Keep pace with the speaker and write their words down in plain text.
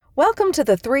Welcome to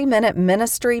the 3-Minute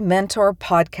Ministry Mentor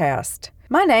Podcast.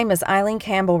 My name is Eileen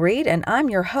Campbell-Reed, and I'm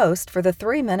your host for the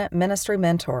 3-Minute Ministry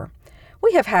Mentor.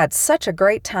 We have had such a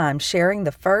great time sharing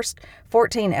the first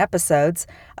 14 episodes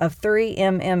of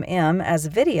 3MMM as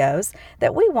videos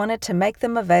that we wanted to make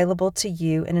them available to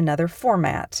you in another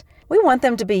format. We want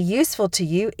them to be useful to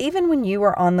you even when you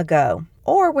are on the go,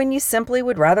 or when you simply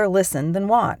would rather listen than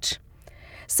watch.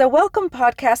 So welcome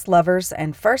podcast lovers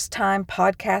and first-time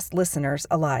podcast listeners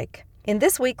alike. In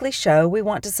this weekly show, we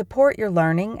want to support your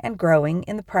learning and growing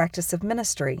in the practice of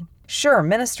ministry. Sure,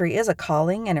 ministry is a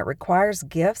calling and it requires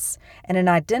gifts and an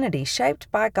identity shaped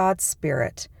by God's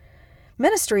Spirit.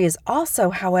 Ministry is also,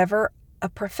 however, a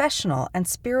professional and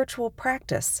spiritual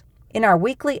practice. In our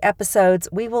weekly episodes,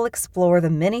 we will explore the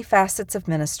many facets of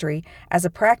ministry as a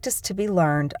practice to be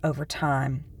learned over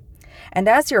time. And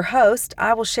as your host,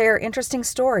 I will share interesting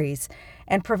stories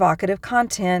and provocative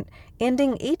content,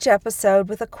 ending each episode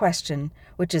with a question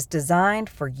which is designed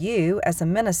for you as a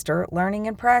minister learning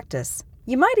in practice.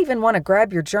 You might even want to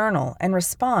grab your journal and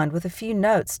respond with a few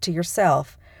notes to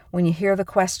yourself when you hear the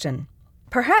question.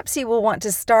 Perhaps you will want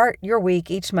to start your week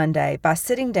each Monday by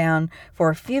sitting down for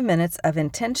a few minutes of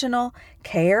intentional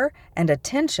care and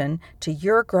attention to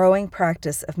your growing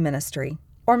practice of ministry.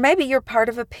 Or maybe you're part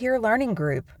of a peer learning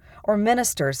group or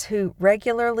ministers who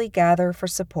regularly gather for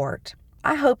support.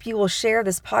 I hope you will share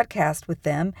this podcast with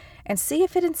them and see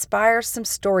if it inspires some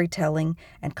storytelling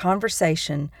and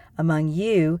conversation among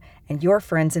you and your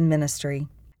friends in ministry.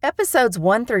 Episodes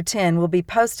 1 through 10 will be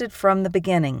posted from the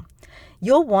beginning.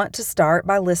 You'll want to start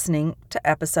by listening to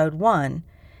episode 1.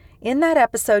 In that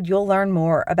episode, you'll learn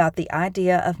more about the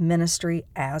idea of ministry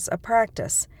as a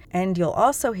practice, and you'll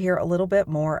also hear a little bit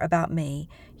more about me,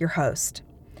 your host.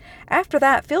 After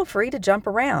that, feel free to jump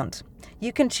around.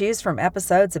 You can choose from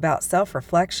episodes about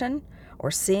self-reflection or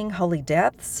seeing holy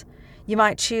depths. You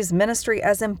might choose ministry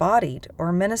as embodied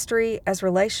or ministry as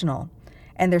relational.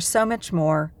 And there's so much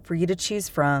more for you to choose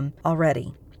from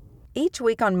already. Each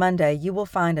week on Monday, you will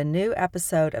find a new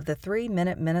episode of the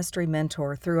 3-Minute Ministry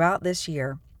Mentor throughout this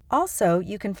year. Also,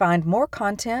 you can find more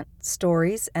content,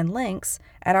 stories, and links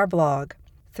at our blog,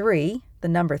 3,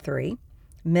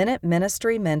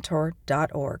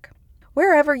 minuteministrymentor.org.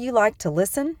 Wherever you like to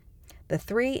listen, the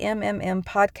 3MMM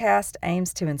podcast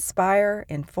aims to inspire,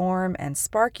 inform, and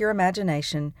spark your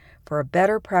imagination for a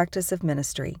better practice of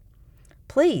ministry.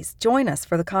 Please join us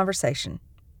for the conversation.